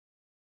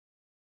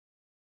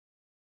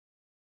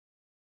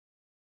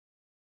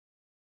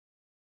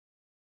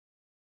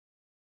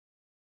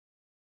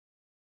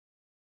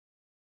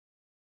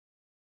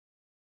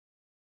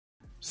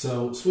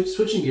So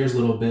switching gears a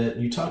little bit,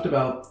 you talked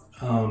about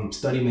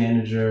study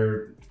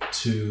manager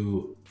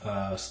to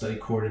study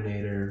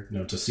coordinator,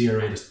 to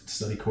CRA to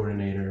study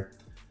coordinator.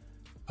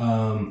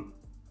 A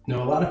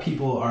lot of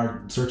people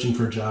are searching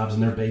for jobs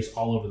and they're based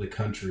all over the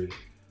country.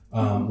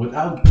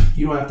 Without,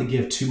 you don't have to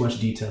give too much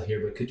detail here,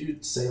 but could you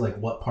say like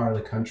what part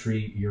of the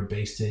country you're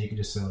based in? You could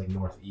just say like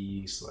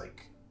Northeast,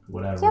 like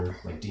whatever,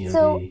 Yep. like DMV.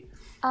 So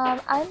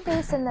I'm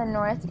based in the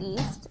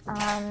Northeast,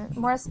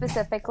 more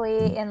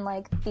specifically in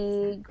like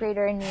the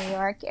greater New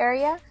York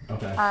area.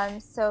 Okay.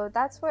 So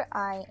that's where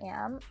I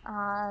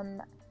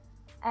am.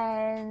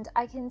 And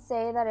I can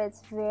say that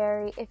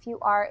if you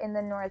are in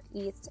the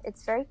Northeast,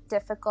 it's very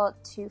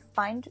difficult to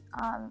find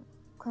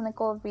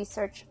clinical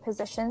research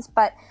positions.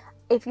 But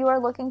if you are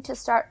looking to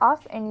start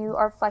off and you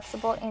are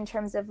flexible in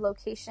terms of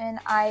location,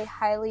 I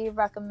highly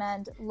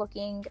recommend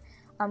looking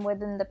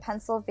within the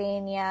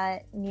Pennsylvania,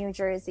 New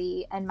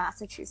Jersey, and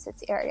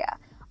Massachusetts area.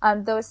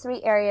 Those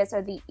three areas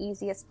are the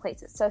easiest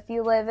places. So if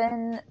you live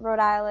in Rhode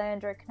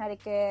Island or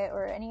Connecticut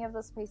or any of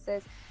those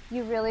places,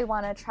 you really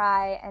want to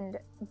try and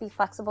be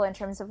flexible in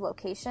terms of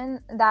location.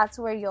 That's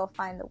where you'll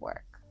find the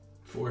work.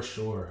 For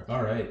sure.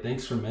 All right.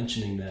 Thanks for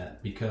mentioning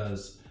that,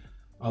 because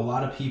a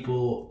lot of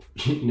people,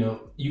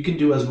 you can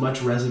do as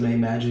much resume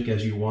magic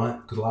as you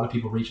want, because a lot of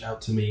people reach out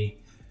to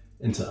me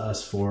and to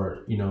us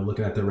for,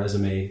 looking at their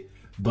resume,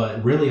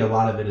 but really a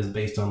lot of it is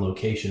based on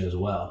location as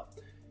well.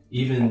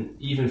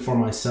 Even for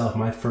myself,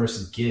 my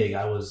first gig,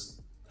 I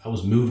was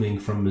moving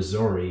from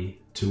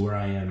Missouri to where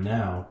I am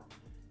now,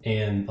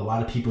 and a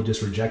lot of people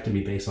just rejected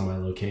me based on my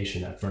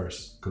location at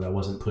first, because I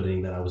wasn't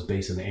putting that I was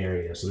based in the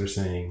area. So they're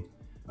saying,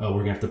 "Oh, we're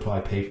gonna have to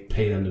probably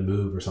pay them to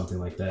move," or something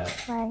like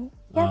that. Right.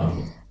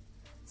 Yeah.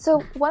 So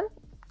one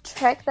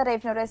trick that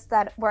I've noticed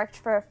that worked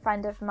for a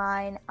friend of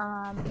mine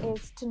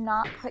is to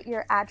not put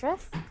your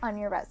address on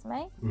your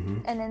resume,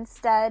 and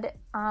instead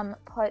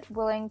put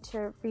willing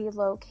to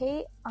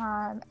relocate.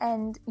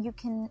 And you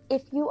can,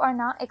 if you are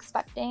not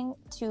expecting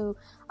to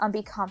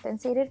be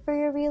compensated for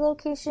your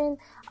relocation,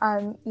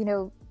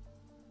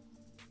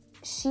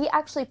 she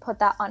actually put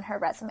that on her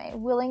resume,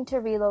 willing to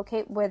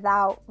relocate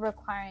without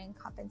requiring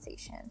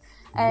compensation.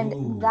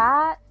 And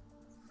that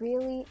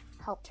really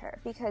helped her,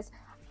 because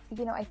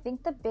I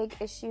think the big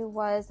issue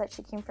was that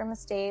she came from a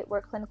state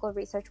where clinical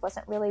research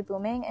wasn't really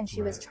booming, and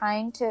she was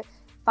trying to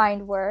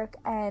find work.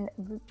 And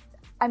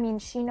I mean,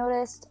 she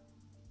noticed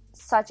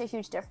such a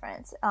huge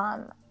difference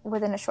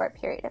within a short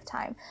period of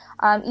time.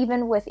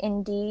 Even with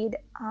Indeed,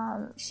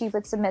 she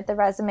would submit the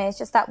resumes,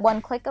 just that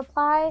one-click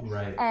apply,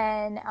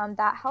 and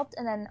that helped.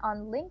 And then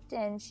on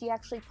LinkedIn, she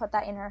actually put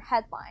that in her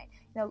headline,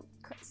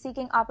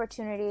 seeking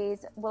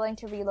opportunities, willing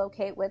to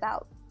relocate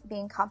without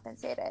being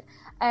compensated,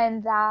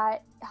 and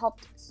that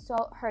helped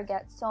her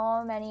get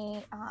so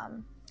many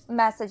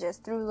messages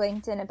through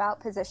LinkedIn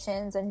about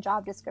positions and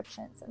job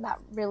descriptions, and that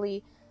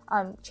really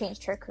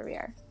changed her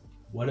career.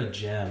 What a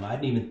gem. I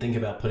didn't even think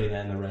about putting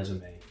that in the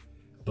resume,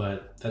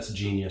 but that's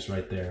genius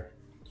right there.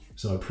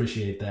 So I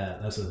appreciate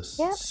that. That's a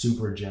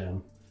super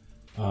gem.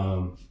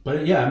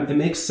 But yeah, it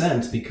makes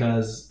sense,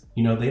 because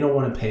they don't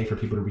want to pay for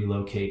people to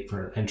relocate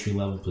for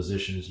entry-level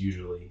positions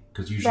usually,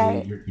 because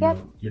usually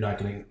you're not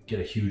going to get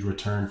a huge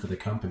return for the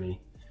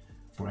company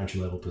for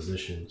entry-level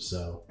positions.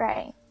 So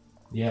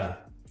yeah,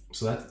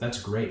 so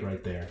that's great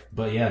right there.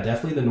 But yeah,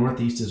 definitely the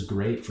Northeast is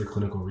great for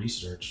clinical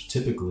research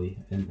typically,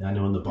 and I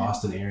know in the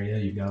Boston area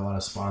you've got a lot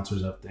of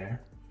sponsors up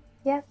there.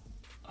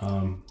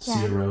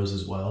 CROs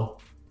as well.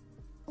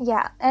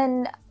 Yeah,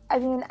 and I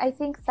mean, I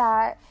think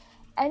that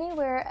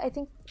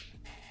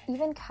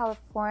even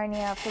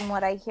California, from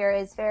what I hear,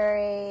 is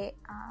very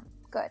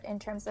good in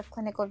terms of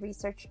clinical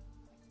research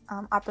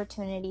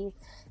opportunities.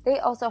 They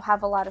also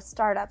have a lot of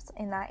startups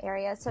in that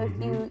area. So if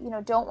you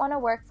don't want to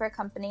work for a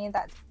company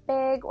that's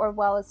big or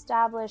well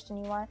established,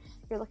 and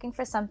you're looking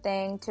for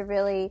something to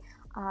really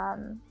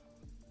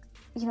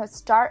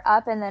start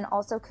up and then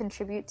also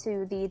contribute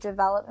to the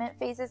development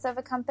phases of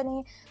a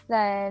company,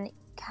 then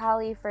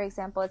Cali, for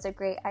example, is a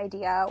great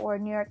idea. Or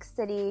New York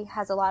City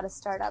has a lot of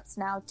startups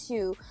now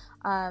too,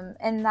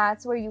 and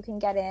that's where you can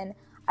get in.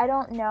 I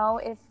don't know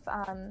if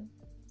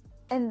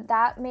and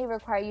that may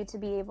require you to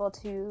be able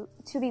to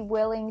be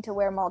willing to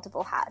wear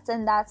multiple hats,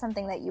 and that's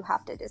something that you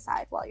have to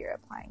decide while you're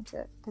applying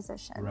to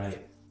positions.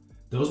 Right.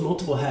 Those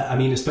multiple hats, I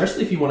mean,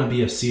 especially if you want to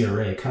be a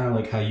CRA, kind of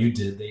like how you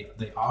did,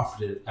 they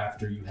offered it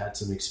after you had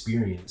some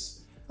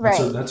experience.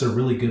 That's a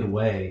really good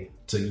way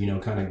to,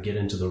 kind of get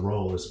into the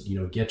role, is,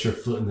 get your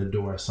foot in the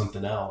door as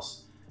something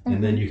else,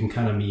 and then you can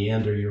kind of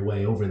meander your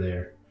way over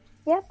there.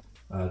 Yep.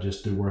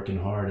 Just through working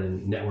hard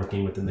and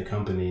networking within the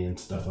company and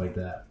stuff like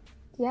that.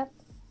 Yep.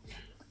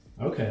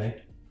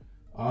 Okay.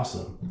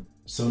 Awesome.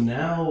 So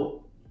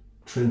now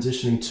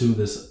transitioning to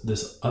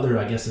this other,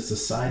 I guess it's a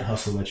side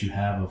hustle that you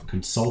have of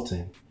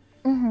consulting.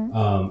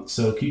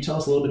 So can you tell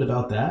us a little bit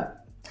about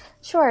that?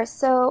 Sure.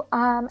 So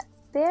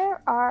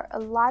there are a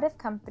lot of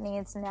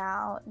companies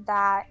now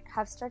that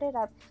have started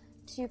up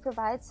to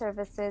provide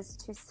services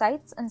to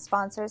sites and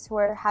sponsors who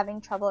are having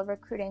trouble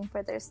recruiting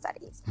for their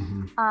studies.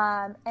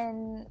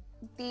 And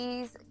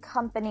these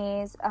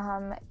companies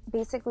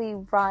basically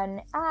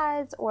run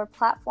ads or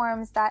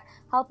platforms that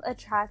help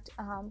attract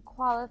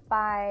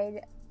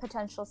qualified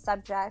potential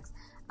subjects.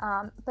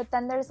 But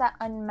then there's that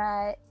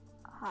unmet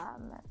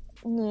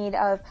need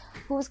of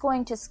who's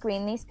going to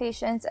screen these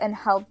patients and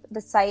help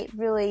the site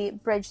really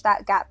bridge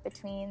that gap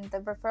between the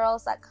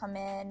referrals that come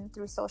in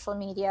through social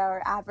media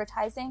or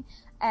advertising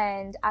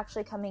and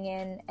actually coming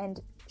in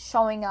and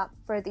showing up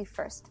for the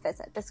first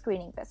visit, the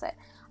screening visit.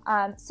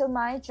 So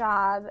my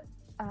job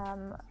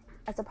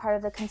as a part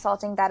of the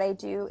consulting that I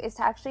do is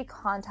to actually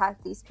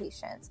contact these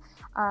patients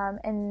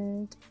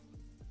and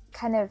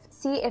kind of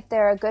see if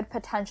they're a good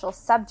potential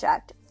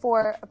subject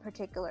for a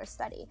particular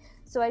study.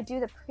 So I do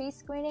the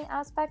pre-screening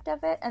aspect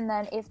of it, and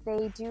then if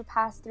they do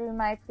pass through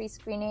my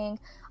pre-screening,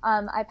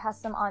 I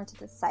pass them on to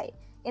the site.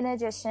 In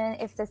addition,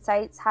 if the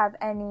sites have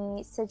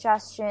any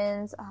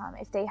suggestions,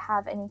 if they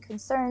have any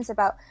concerns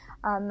about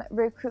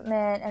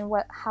recruitment and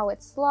how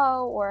it's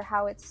slow or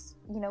how it's,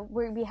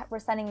 we're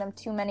sending them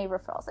too many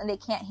referrals and they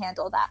can't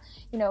handle that.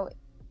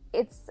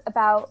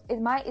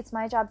 It's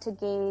my job to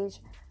gauge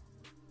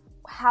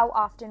how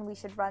often we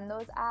should run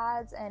those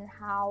ads and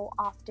how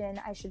often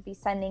I should be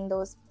sending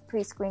those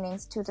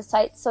pre-screenings to the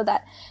site so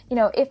that,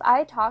 if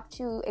I talk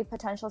to a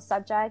potential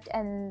subject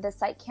and the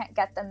site can't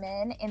get them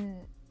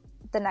in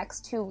the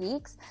next 2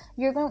 weeks,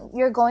 you're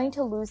going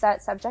to lose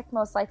that subject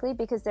most likely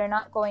because they're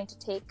not going to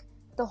take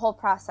the whole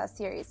process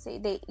seriously.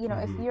 They,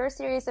 if you're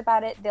serious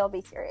about it, they'll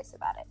be serious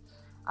about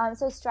it.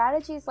 So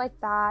strategies like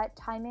that,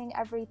 timing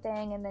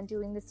everything and then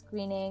doing the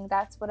screening,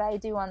 that's what I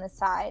do on the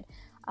side.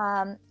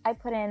 I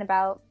put in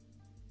about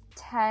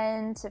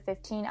 10 to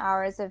 15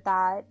 hours of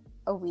that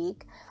a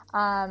week.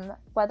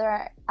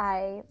 Whether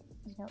I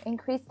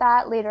increase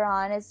that later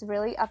on is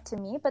really up to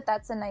me, but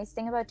that's a nice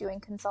thing about doing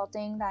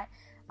consulting, that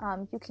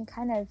you can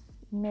kind of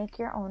make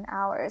your own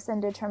hours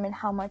and determine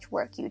how much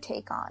work you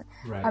take on.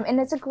 Right. And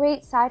it's a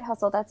great side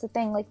hustle. That's the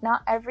thing. Like,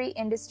 not every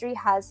industry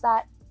has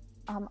that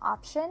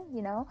option,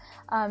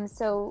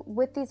 so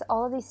with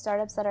all of these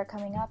startups that are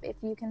coming up, if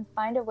you can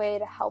find a way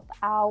to help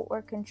out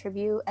or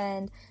contribute,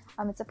 and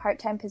it's a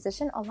part-time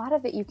position, a lot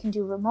of it you can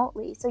do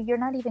remotely, so you're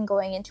not even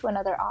going into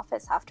another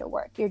office after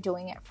work, you're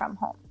doing it from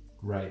home.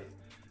 Right.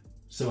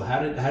 So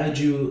how did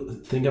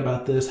you think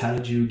about this? How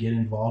did you get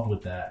involved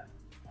with that?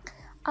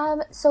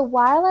 So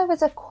while I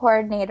was a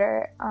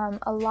coordinator,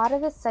 a lot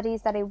of the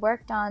studies that I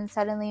worked on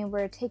suddenly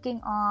were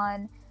taking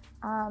on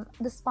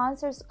the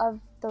sponsors of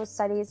those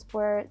studies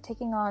were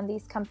taking on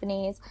these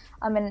companies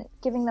and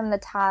giving them the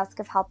task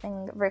of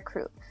helping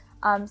recruit.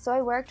 So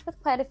I worked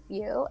with quite a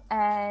few,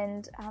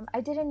 and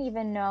I didn't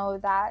even know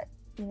that,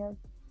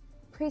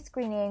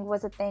 pre-screening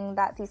was a thing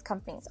that these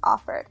companies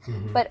offered.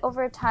 Mm-hmm. But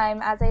over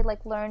time, as I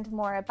learned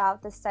more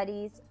about the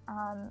studies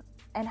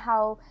and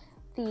how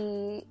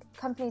the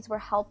companies were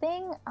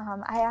helping,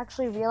 I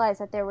actually realized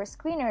that there were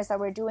screeners that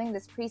were doing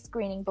this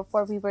pre-screening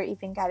before we were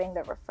even getting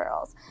the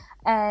referrals.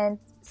 And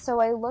so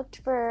I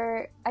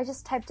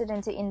just typed it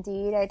into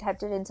Indeed, I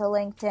typed it into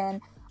LinkedIn,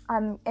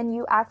 and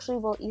you actually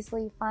will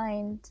easily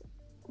find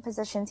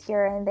positions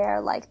here and there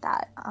like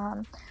that.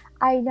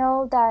 I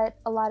know that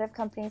a lot of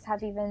companies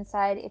have even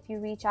said, if you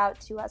reach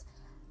out to us,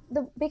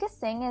 the biggest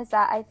thing is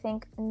that I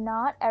think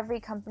not every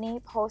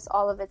company posts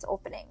all of its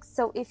openings.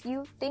 So if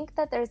you think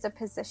that there's a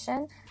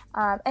position,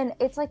 and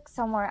it's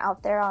somewhere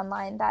out there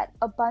online, that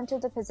a bunch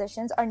of the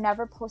positions are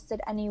never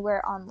posted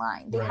anywhere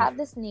online. They Right. have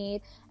this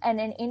need, and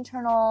an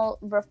internal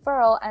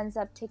referral ends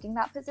up taking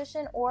that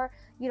position, or,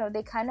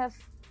 they kind of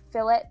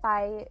fill it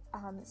by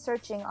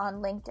searching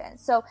on LinkedIn.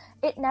 So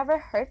it never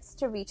hurts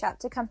to reach out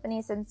to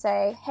companies and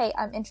say, hey,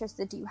 I'm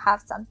interested. Do you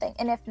have something?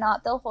 And if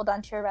not, they'll hold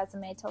on to your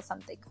resume till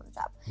something comes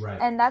up. Right.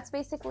 And that's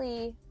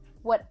basically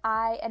what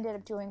I ended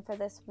up doing for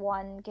this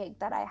one gig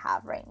that I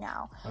have right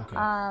now.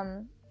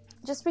 Okay.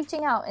 Just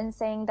reaching out and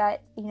saying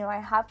that, I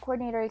have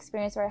coordinator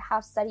experience or I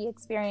have study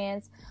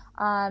experience,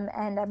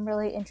 and I'm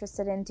really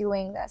interested in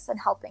doing this and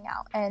helping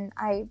out. And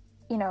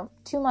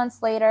 2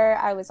 months later,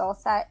 I was all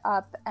set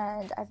up,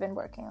 and I've been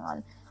working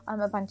on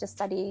a bunch of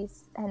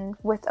studies and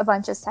with a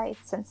bunch of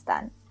sites since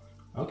then.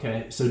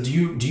 Okay. So do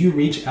you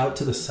reach out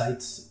to the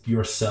sites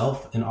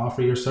yourself and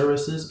offer your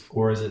services,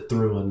 or is it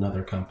through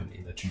another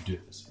company that you do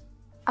this?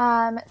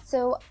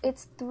 So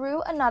it's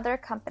through another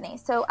company.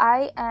 So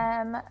I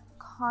am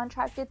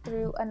contracted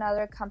through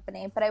another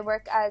company, but I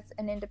work as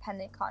an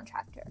independent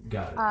contractor.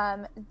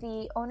 Got it.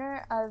 The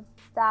owner of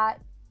that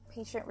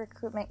patient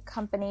recruitment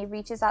company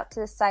reaches out to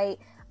the site.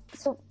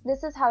 So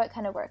this is how it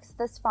kind of works.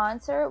 The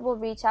sponsor will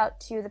reach out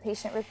to the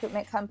patient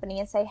recruitment company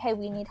and say, hey,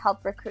 we need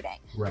help recruiting.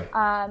 Right.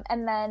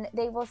 And then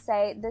they will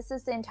say, this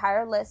is the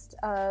entire list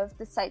of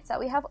the sites that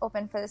we have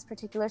open for this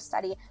particular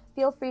study.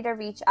 Feel free to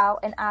reach out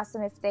and ask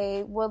them if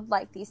they would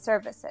like these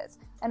services.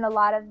 And a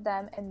lot of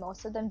them, and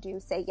most of them, do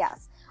say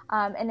yes.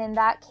 And in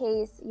that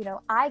case,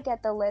 I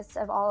get the list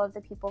of all of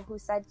the people who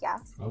said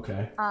yes.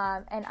 Okay.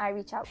 And I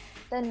reach out.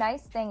 The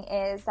nice thing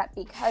is that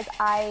because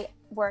I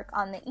work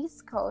on the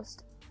East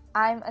Coast,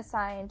 I'm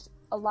assigned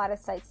a lot of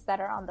sites that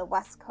are on the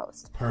West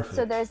Coast. Perfect.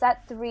 So there's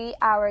that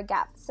 3-hour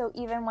gap. So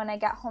even when I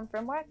get home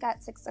from work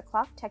at 6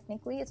 o'clock,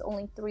 technically it's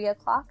only 3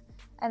 o'clock,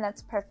 and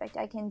that's perfect.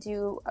 I can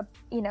do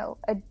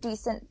a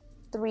decent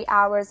 3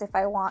 hours if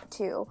I want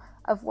to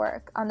of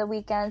work. On the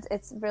weekends,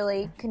 it's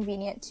really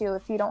convenient too.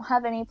 If you don't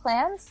have any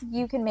plans,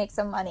 you can make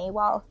some money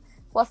while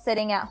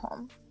sitting at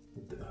home.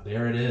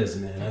 There it is,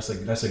 man.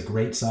 That's a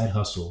great side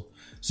hustle.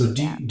 So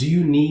do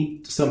you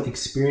need some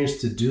experience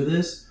to do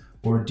this?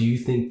 Or do you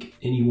think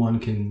anyone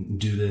can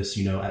do this,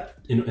 in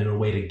a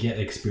way to get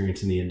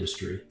experience in the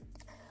industry?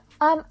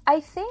 I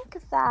think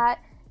that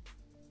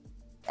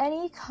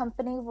any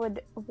company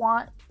would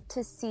want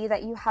to see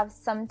that you have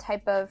some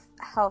type of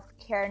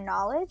healthcare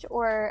knowledge,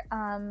 or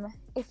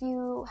if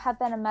you have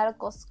been a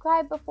medical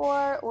scribe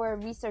before or a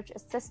research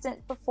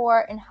assistant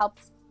before and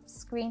helped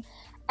screen,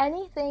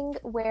 anything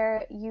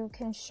where you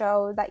can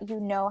show that you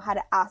know how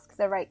to ask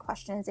the right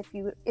questions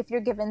if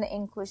you're given the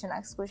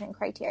inclusion-exclusion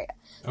criteria.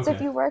 Okay. So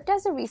if you worked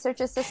as a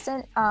research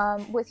assistant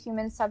with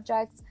human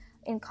subjects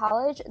in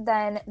college,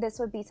 then this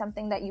would be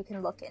something that you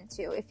can look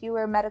into. If you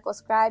were a medical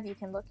scribe, you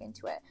can look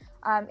into it.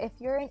 If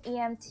you're an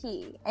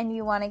EMT and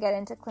you want to get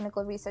into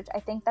clinical research, I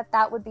think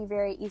that would be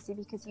very easy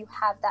because you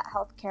have that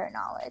healthcare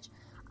knowledge.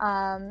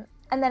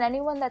 And then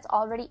anyone that's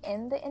already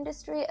in the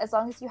industry, as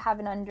long as you have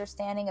an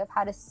understanding of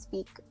how to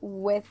speak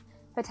with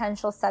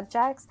potential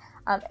subjects,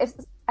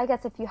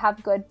 if you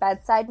have good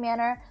bedside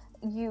manner,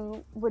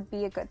 you would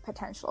be a good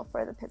potential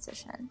for the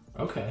position.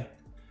 Okay,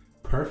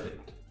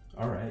 perfect.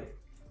 All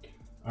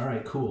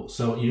right, cool.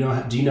 So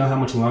do you know how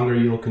much longer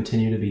you'll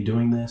continue to be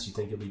doing this? You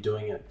think you'll be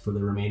doing it for the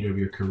remainder of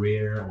your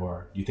career,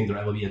 or do you think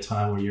there'll ever be a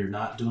time where you're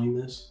not doing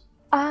this?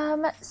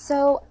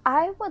 So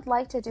I would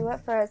like to do it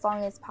for as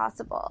long as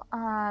possible.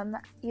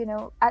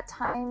 At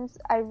times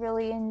I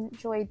really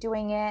enjoy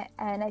doing it,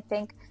 and I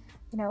think,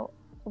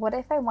 what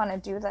if I want to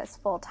do this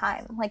full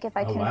time? Like if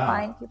I can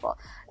find people.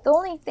 The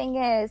only thing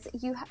is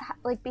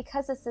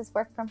because this is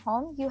work from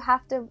home, you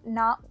have to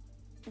not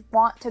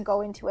want to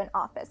go into an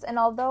office. And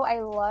although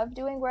I love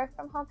doing work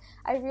from home,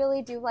 I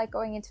really do like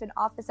going into an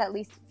office at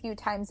least a few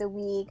times a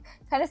week,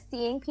 kind of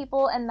seeing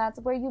people, and that's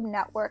where you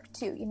network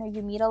too.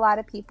 You meet a lot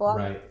of people.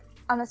 Right.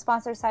 On the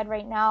sponsor side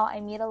right now, I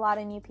meet a lot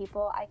of new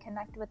people. I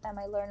connect with them.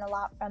 I learn a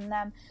lot from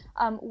them.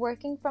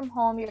 Working from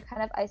home, you're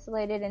kind of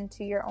isolated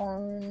into your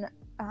own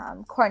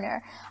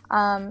corner.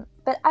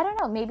 But I don't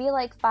know, maybe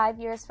like 5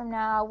 years from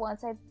now,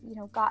 once I've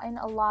gotten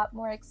a lot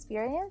more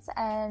experience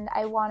and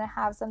I want to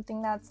have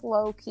something that's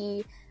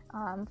low-key,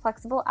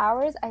 flexible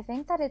hours, I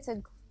think that it's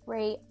a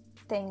great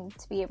thing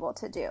to be able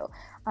to do.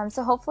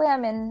 So hopefully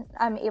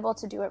I'm able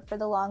to do it for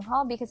the long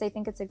haul because I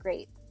think it's a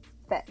great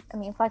fit. I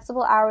mean,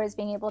 flexible hours,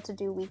 being able to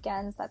do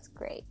weekends, that's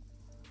great.